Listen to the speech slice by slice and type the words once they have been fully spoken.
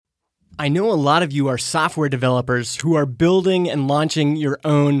I know a lot of you are software developers who are building and launching your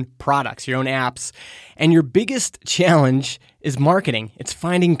own products, your own apps, and your biggest challenge is marketing. It's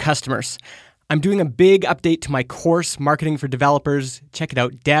finding customers. I'm doing a big update to my course, Marketing for Developers. Check it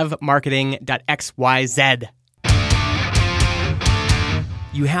out, devmarketing.xyz.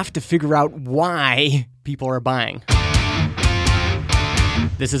 You have to figure out why people are buying.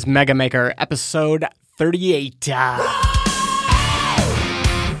 This is Mega Maker, episode 38.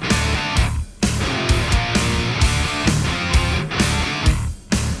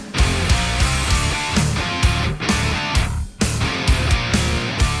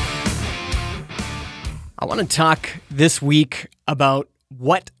 I want to talk this week about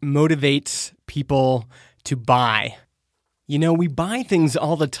what motivates people to buy. You know, we buy things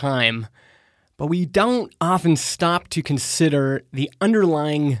all the time, but we don't often stop to consider the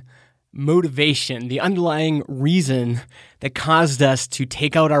underlying motivation, the underlying reason that caused us to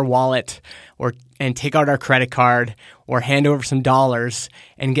take out our wallet and take out our credit card or hand over some dollars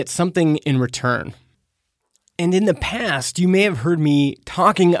and get something in return. And in the past, you may have heard me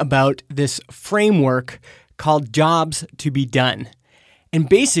talking about this framework called Jobs to be Done. And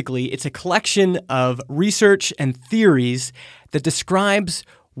basically, it's a collection of research and theories that describes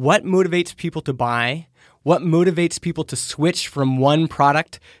what motivates people to buy, what motivates people to switch from one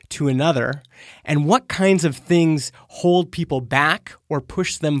product to another, and what kinds of things hold people back or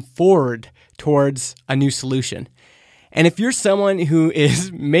push them forward towards a new solution. And if you're someone who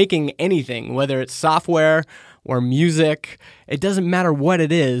is making anything, whether it's software or music, it doesn't matter what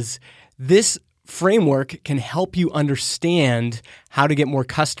it is, this framework can help you understand how to get more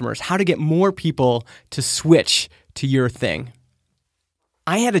customers, how to get more people to switch to your thing.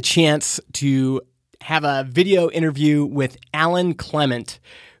 I had a chance to have a video interview with Alan Clement,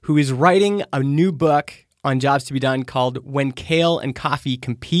 who is writing a new book on Jobs to be Done called When Kale and Coffee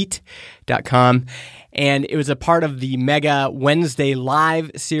Compete.com. And it was a part of the Mega Wednesday Live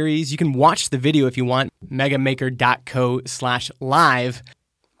series. You can watch the video if you want, megamaker.co/live.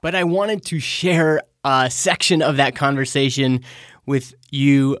 But I wanted to share a section of that conversation with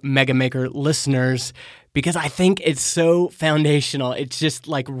you Mega Maker listeners because I think it's so foundational. It's just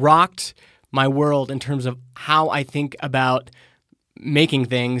like rocked my world in terms of how I think about making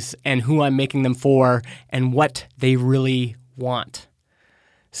things and who I'm making them for and what they really want.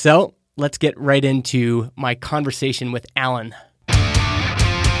 So let's get right into my conversation with Alan.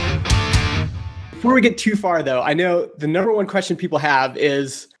 Before we get too far, though, I know the number one question people have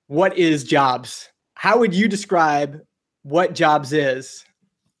is, what is Jobs? How would you describe what Jobs is?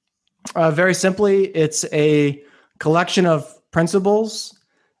 Very simply, it's a collection of principles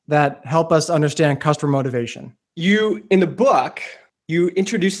that help us understand customer motivation. You, in the book, you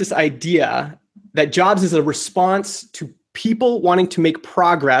introduce this idea that Jobs is a response to people wanting to make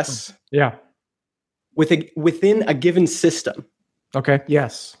progress within a given system. Okay,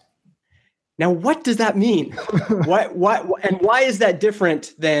 yes. Now, what does that mean? What, and why is that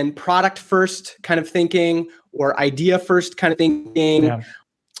different than product first kind of thinking or idea first kind of thinking? Yeah.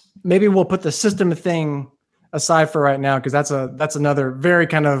 Maybe we'll put the system thing aside for right now because that's another very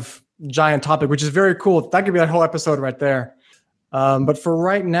kind of giant topic, which is very cool. That could be a whole episode right there. But for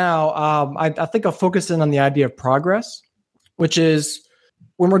right now, I think I'll focus in on the idea of progress, which is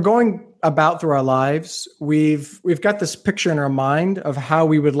when we're going about through our lives, we've got this picture in our mind of how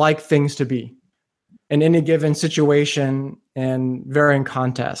we would like things to be in any given situation and varying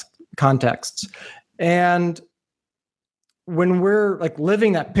contexts. And when we're like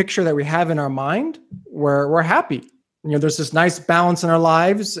living that picture that we have in our mind, we're happy. You know, there's this nice balance in our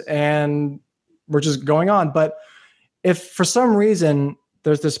lives and we're just going on. But if for some reason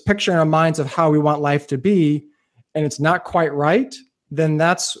there's this picture in our minds of how we want life to be and it's not quite right, then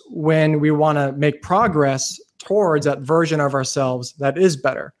that's when we want to make progress towards that version of ourselves that is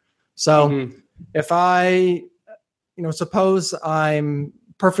better. So if I, suppose I'm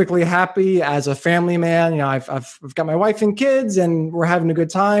perfectly happy as a family man, I've got my wife and kids and we're having a good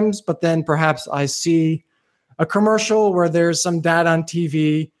times, but then perhaps I see a commercial where there's some dad on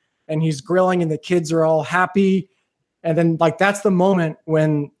TV and he's grilling and the kids are all happy. And then like, that's the moment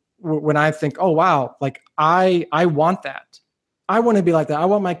when I think, oh, wow, like I want that. I want to be like that. I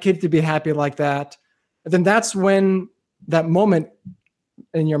want my kid to be happy like that. And then that's when that moment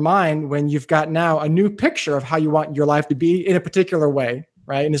in your mind, when you've got now a new picture of how you want your life to be in a particular way,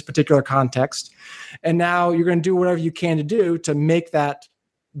 right? In this particular context. And now you're going to do whatever you can to do to make that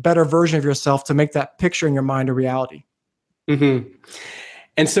better version of yourself, to make that picture in your mind a reality. Mm-hmm.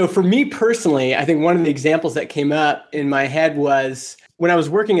 And so for me personally, I think one of the examples that came up in my head was when I was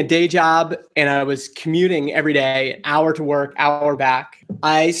working a day job and I was commuting every day, an hour to work, hour back.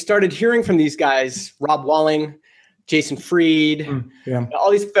 I started hearing from these guys, Rob Walling, Jason Fried,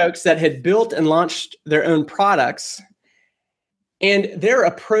 all these folks that had built and launched their own products. And their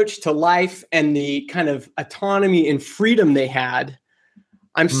approach to life and the kind of autonomy and freedom they had,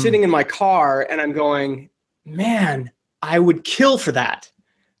 I'm sitting in my car and I'm going, man, I would kill for that.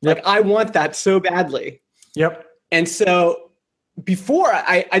 Yep. Like, I want that so badly. Yep. And so before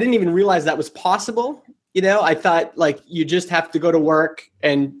I didn't even realize that was possible. I thought like you just have to go to work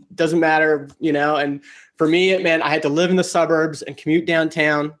and doesn't matter, and for me, it meant I had to live in the suburbs and commute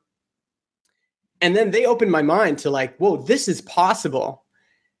downtown. And then they opened my mind to like, whoa, this is possible.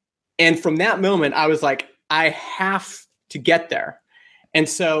 And from that moment, I was like, I have to get there. And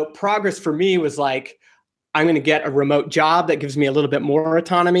so progress for me was like, I'm going to get a remote job that gives me a little bit more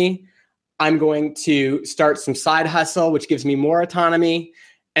autonomy. I'm going to start some side hustle, which gives me more autonomy.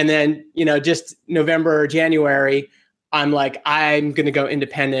 And then, just November or January, I'm like, I'm going to go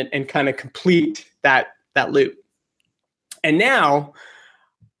independent and kind of complete that loop. And now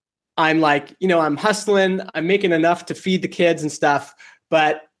I'm like, I'm hustling, I'm making enough to feed the kids and stuff,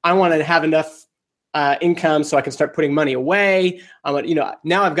 but I want to have enough income so I can start putting money away.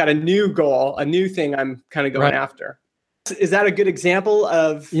 Now I've got a new goal, a new thing I'm kind of going after. Is that a good example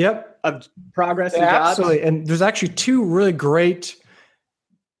of progress and jobs? Absolutely. And there's actually two really great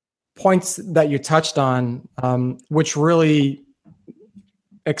points that you touched on, which really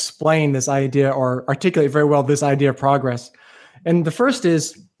explain this idea or articulate very well this idea of progress. And the first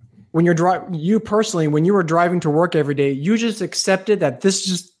is when you personally, when you were driving to work every day, you just accepted that this is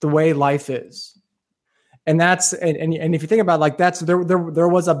just the way life is. And that's, and if you think about it, like there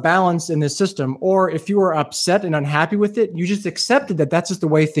was a balance in this system, or if you were upset and unhappy with it, you just accepted that that's just the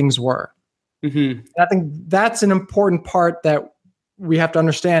way things were. Mm-hmm. I think that's an important part that we have to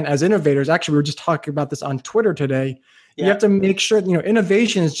understand as innovators. Actually, we were just talking about this on Twitter today. You have to make sure,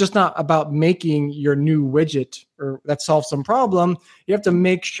 innovation is just not about making your new widget or that solves some problem. You have to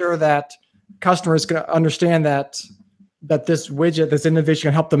make sure that customers can understand that this widget, this innovation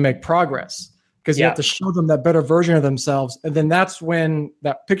can help them make progress, because you have to show them that better version of themselves. And then that's when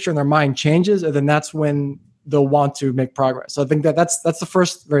that picture in their mind changes. And then that's when they'll want to make progress. So I think that's the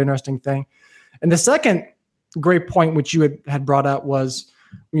first very interesting thing. And the second great point, which you had brought out, was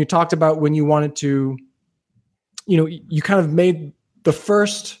when you talked about when you wanted to, you kind of made the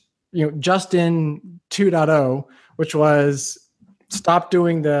first, Justin 2.0, which was stop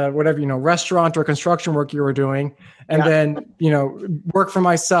doing the whatever, restaurant or construction work you were doing, and then, work for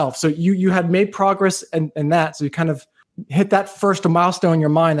myself. So you had made progress in that. So you kind of hit that first milestone in your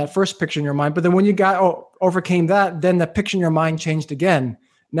mind, that first picture in your mind. But then when you overcame that, then the picture in your mind changed again.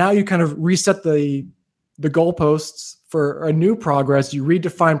 Now you kind of reset the goalposts for a new progress. You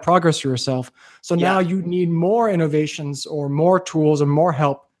redefine progress for yourself. So now you need more innovations or more tools or more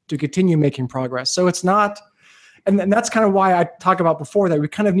help to continue making progress. So it's not, and that's kind of why I talked about before that we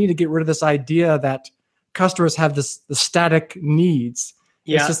kind of need to get rid of this idea that customers have the static needs.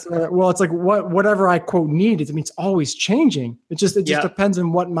 Yeah. It's just, it's like whatever I quote need, it's always changing. It just depends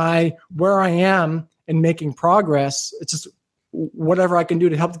on where I am in making progress. It's just whatever I can do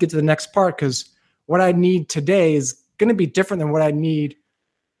to help get to the next part, because what I need today is going to be different than what I need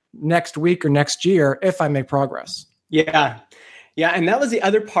next week or next year if I make progress. Yeah. And that was the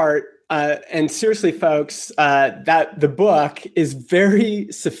other part. And seriously, folks, that the book is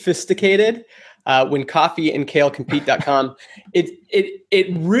very sophisticated. When coffee and kale compete.com,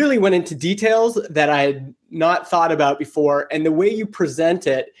 it really went into details that I had not thought about before. And the way you present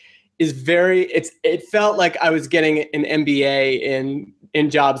it is it felt like I was getting an MBA in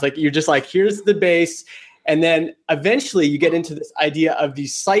jobs. Like, you're just like, here's the base. And then eventually you get into this idea of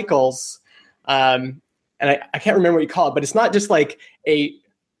these cycles. And I can't remember what you call it, but it's not just like a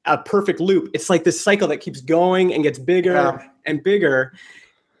perfect loop. It's like this cycle that keeps going and gets bigger and bigger.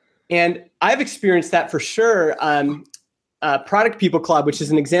 And I've experienced that for sure. Product People Club, which is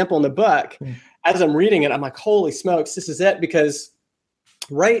an example in the book, as I'm reading it, I'm like, holy smokes, this is it. Because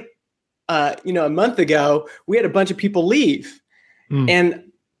a month ago, we had a bunch of people leave. And,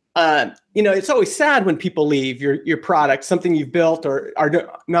 it's always sad when people leave your product, something you've built, or are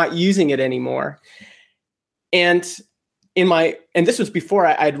not using it anymore. And this was before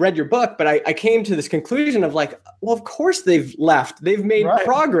I'd read your book, but I came to this conclusion of like, well, of course they've left. They've made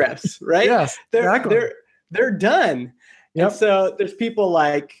progress, right? Yes, they're done. Yep. And so there's people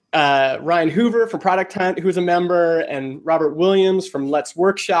like Ryan Hoover from Product Hunt, who's a member, and Robert Williams from Let's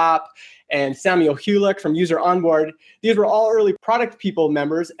Workshop, and Samuel Hulick from User Onboard. These were all early product people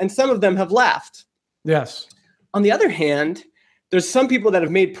members, and some of them have left. Yes. On the other hand, there's some people that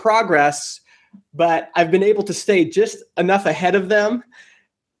have made progress, but I've been able to stay just enough ahead of them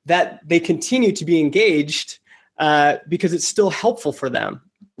that they continue to be engaged because it's still helpful for them.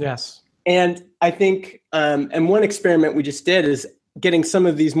 Yes. And I think, and one experiment we just did is getting some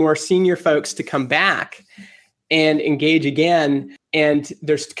of these more senior folks to come back and engage again. And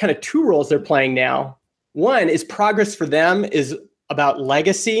there's kind of two roles they're playing now. One is progress for them is about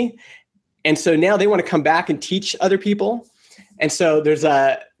legacy. And so now they want to come back and teach other people. And so there's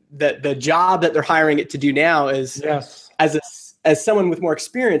the job that they're hiring it to do now is as someone with more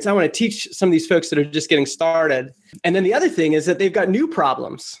experience, I want to teach some of these folks that are just getting started. And then the other thing is that they've got new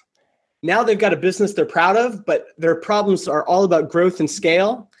problems. Now they've got a business they're proud of, but their problems are all about growth and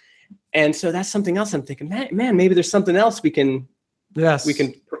scale. And so that's something else I'm thinking, man, maybe there's something else we can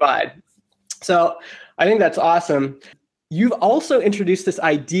provide. So I think that's awesome. You've also introduced this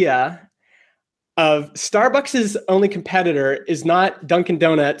idea of Starbucks' only competitor is not Dunkin'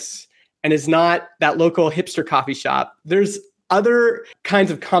 Donuts and is not that local hipster coffee shop. There's other kinds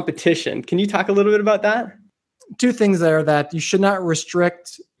of competition. Can you talk a little bit about that? Two things there: that you should not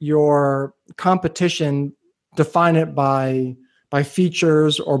restrict your competition, define it by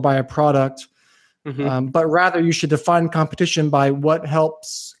features or by a product, but rather you should define competition by what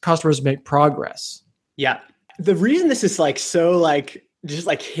helps customers make progress. Yeah. The reason this is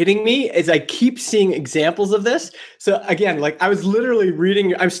just hitting me is I keep seeing examples of this. So again, I was literally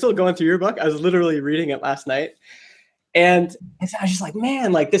reading, I'm still going through your book. I was literally reading it last night. And I was just like,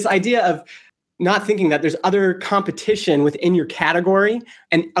 man, this idea of not thinking that there's other competition within your category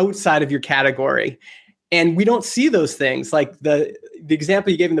and outside of your category. And we don't see those things. Like the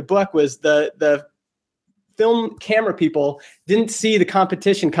example you gave in the book was the film camera people didn't see the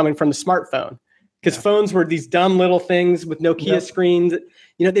competition coming from the smartphone because phones were these dumb little things with Nokia screens.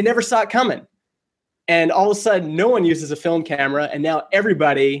 They never saw it coming. And all of a sudden, no one uses a film camera. And now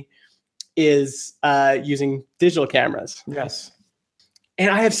everybody is using digital cameras. Yes. And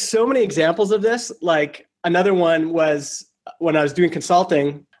I have so many examples of this. Like another one was when I was doing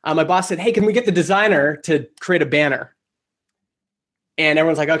consulting, my boss said, hey, can we get the designer to create a banner? And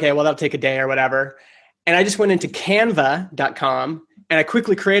everyone's like, okay, well, that'll take a day or whatever. And I just went into canva.com and I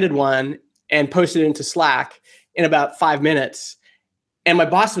quickly created one and posted it into Slack in about 5 minutes. And my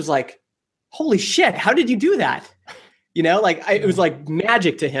boss was like, holy shit, how did you do that? It was like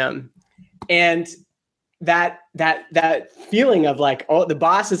magic to him. And that feeling of the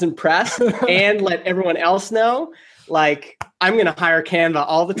boss is impressed and let everyone else know, I'm going to hire Canva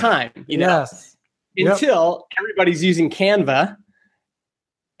all the time, Yes. Until everybody's using Canva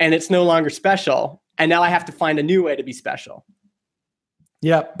and it's no longer special. And now I have to find a new way to be special.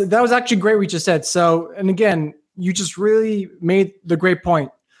 Yeah, that was actually great what you just said. So, and again, you just really made the great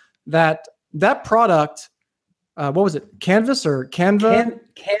point that product, what was it? Canvas or Canva?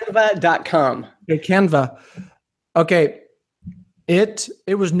 Canva.com. Okay, Canva. Okay. It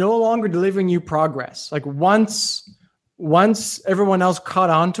was no longer delivering you progress. Once everyone else caught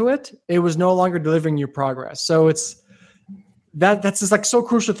on to it, it was no longer delivering you progress. So that's just so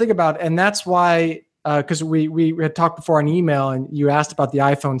crucial to think about. And that's why, because we had talked before on email and you asked about the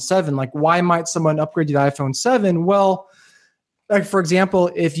iPhone 7, why might someone upgrade to the iPhone 7? Well, for example,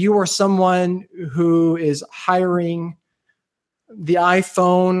 if you are someone who is hiring the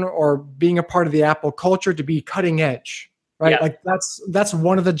iPhone or being a part of the Apple culture to be cutting edge, right? Yeah. That's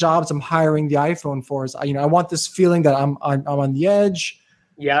one of the jobs I'm hiring the iPhone for is, I want this feeling that I'm on the edge.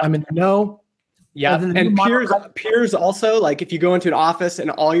 Yeah. I'm in the know. Yeah. And peers also, if you go into an office and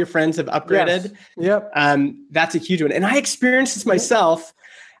all your friends have upgraded, that's a huge one. And I experienced this myself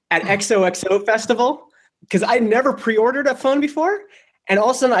at XOXO Festival because I never pre-ordered a phone before. And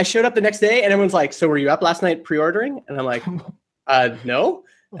all of a sudden I showed up the next day and everyone's like, so were you up last night pre-ordering? And I'm like, no.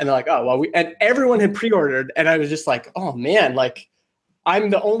 And they're like, oh, well, and everyone had pre-ordered. And I was just like, oh man, I'm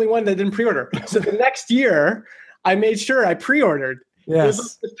the only one that didn't pre-order. So the next year I made sure I pre-ordered. Yes. It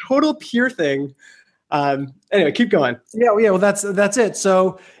was a total peer thing. Anyway, keep going. Yeah. Well, that's it.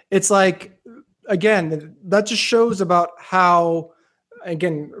 So it's again, that just shows about how,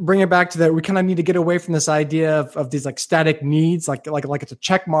 again, bring it back to that. We kind of need to get away from this idea of these static needs, like it's a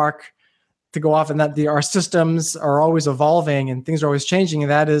check mark to go off, and that our systems are always evolving and things are always changing. And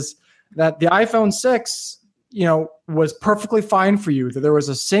that is that the iPhone 6, was perfectly fine for you, that there was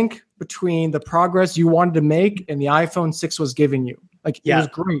a sync between the progress you wanted to make and the iPhone 6 was giving you. It was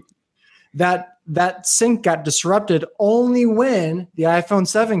great. that sync got disrupted only when the iPhone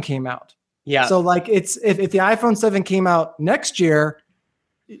 7 came out. Yeah. So like if the iPhone 7 came out next year,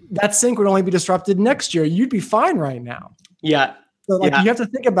 that sync would only be disrupted next year. You'd be fine right now. Yeah. So like you have to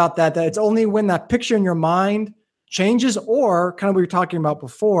think about that it's only when that picture in your mind changes, or kind of what we were talking about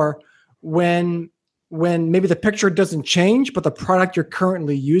before, when maybe the picture doesn't change, but the product you're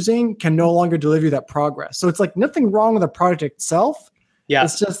currently using can no longer deliver you that progress. So it's like nothing wrong with the product itself. Yeah.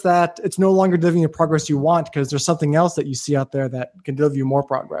 It's just that it's no longer delivering the progress you want because there's something else that you see out there that can deliver you more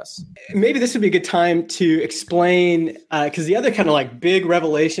progress. Maybe this would be a good time to explain, because the other kind of like big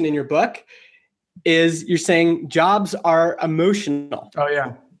revelation in your book is you're saying jobs are emotional. Oh,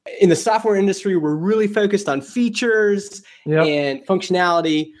 yeah. In the software industry, we're really focused on features and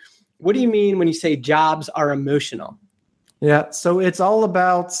functionality. What do you mean when you say jobs are emotional? Yeah, so it's all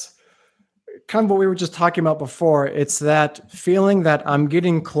about kind of what we were just talking about before. It's that feeling that I'm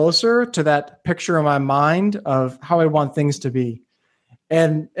getting closer to that picture in my mind of how I want things to be.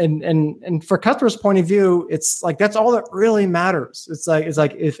 And for customers' point of view, it's like that's all that really matters. It's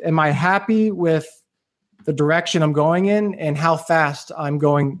like am I happy with the direction I'm going in and how fast I'm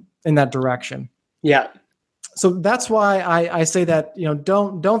going in that direction? Yeah. So that's why I say that,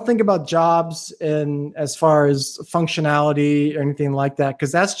 don't think about jobs in as far as functionality or anything like that,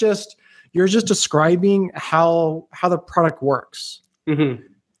 because you're just describing how the product works. Mm-hmm.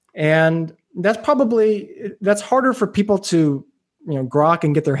 And that's harder for people to grok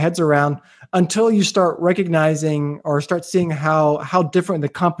and get their heads around until you start recognizing or start seeing how different the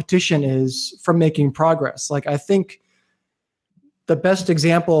competition is from making progress. Like I think the best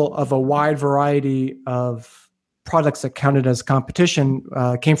example of a wide variety of products that counted as competition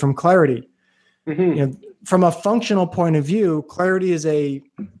came from Clarity. Mm-hmm. From a functional point of view, Clarity is a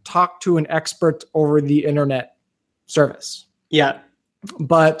talk to an expert over the internet service. Yeah.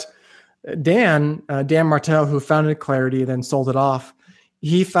 But Dan Martell, who founded Clarity, then sold it off,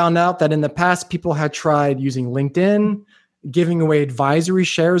 he found out that in the past, people had tried using LinkedIn, giving away advisory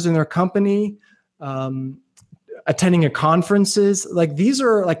shares in their company, attending conferences. Like these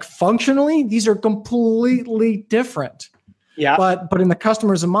are like functionally, these are completely different. Yeah. But in the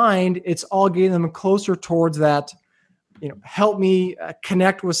customer's mind, it's all getting them closer towards that, help me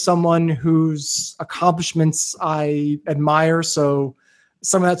connect with someone whose accomplishments I admire. So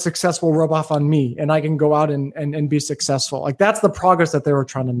some of that success will rub off on me and I can go out and be successful. Like that's the progress that they were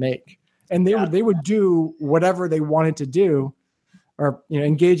trying to make. And they would do whatever they wanted to do or,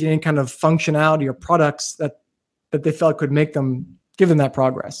 engage in any kind of functionality or products that they felt could give them that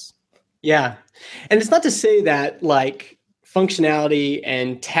progress. Yeah. And it's not to say that like functionality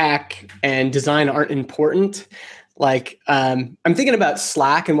and tech and design aren't important. Like I'm thinking about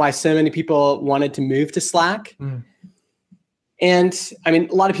Slack and why so many people wanted to move to Slack. Mm. And I mean,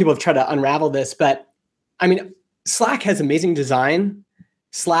 a lot of people have tried to unravel this, but I mean, Slack has amazing design.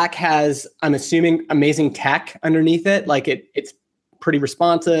 Slack has, I'm assuming, amazing tech underneath it. Like it's pretty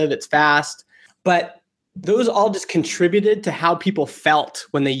responsive, it's fast, but those all just contributed to how people felt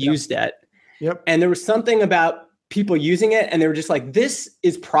when they used it. Yep. And there was something about people using it and they were just like, this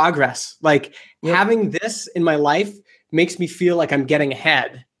is progress. Like having this in my life makes me feel like I'm getting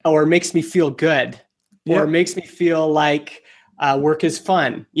ahead or makes me feel good or makes me feel like work is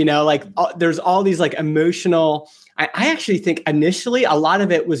fun. There's all these like emotional, I actually think initially a lot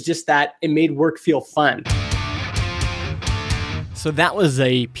of it was just that it made work feel fun. So that was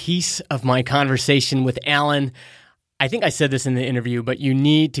a piece of my conversation with Alan. I think I said this in the interview, but you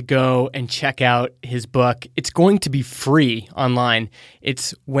need to go and check out his book. It's going to be free online.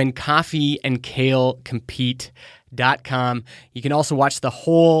 It's When Coffee and Kale Compete.com. You can also watch the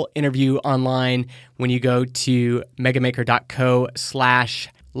whole interview online when you go to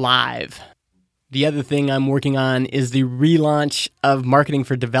megamaker.co/live. The other thing I'm working on is the relaunch of Marketing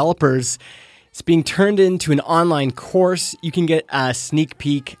for Developers. It's being turned into an online course. You can get a sneak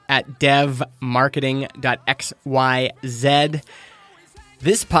peek at devmarketing.xyz.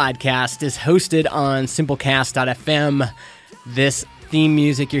 This podcast is hosted on simplecast.fm. This theme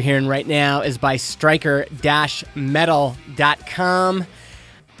music you're hearing right now is by striker-metal.com.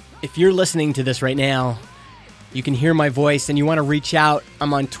 If you're listening to this right now, you can hear my voice and you want to reach out.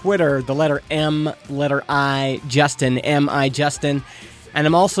 I'm on Twitter, the letter M, letter I, Justin, M-I, Justin. And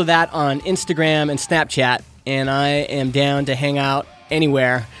I'm also that on Instagram and Snapchat, and I am down to hang out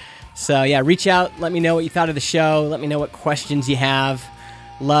anywhere. So yeah, reach out. Let me know what you thought of the show. Let me know what questions you have.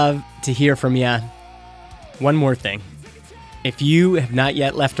 Love to hear from you. One more thing. If you have not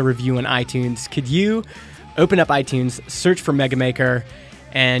yet left a review on iTunes, could you open up iTunes, search for Megamaker,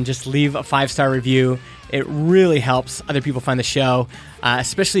 and just leave a 5-star review? It really helps other people find the show,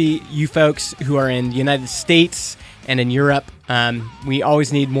 especially you folks who are in the United States and in Europe. We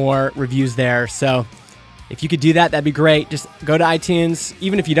always need more reviews there. So if you could do that, that'd be great. Just go to iTunes.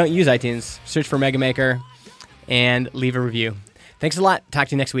 Even if you don't use iTunes, search for Mega Maker and leave a review. Thanks a lot. Talk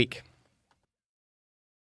to you next week.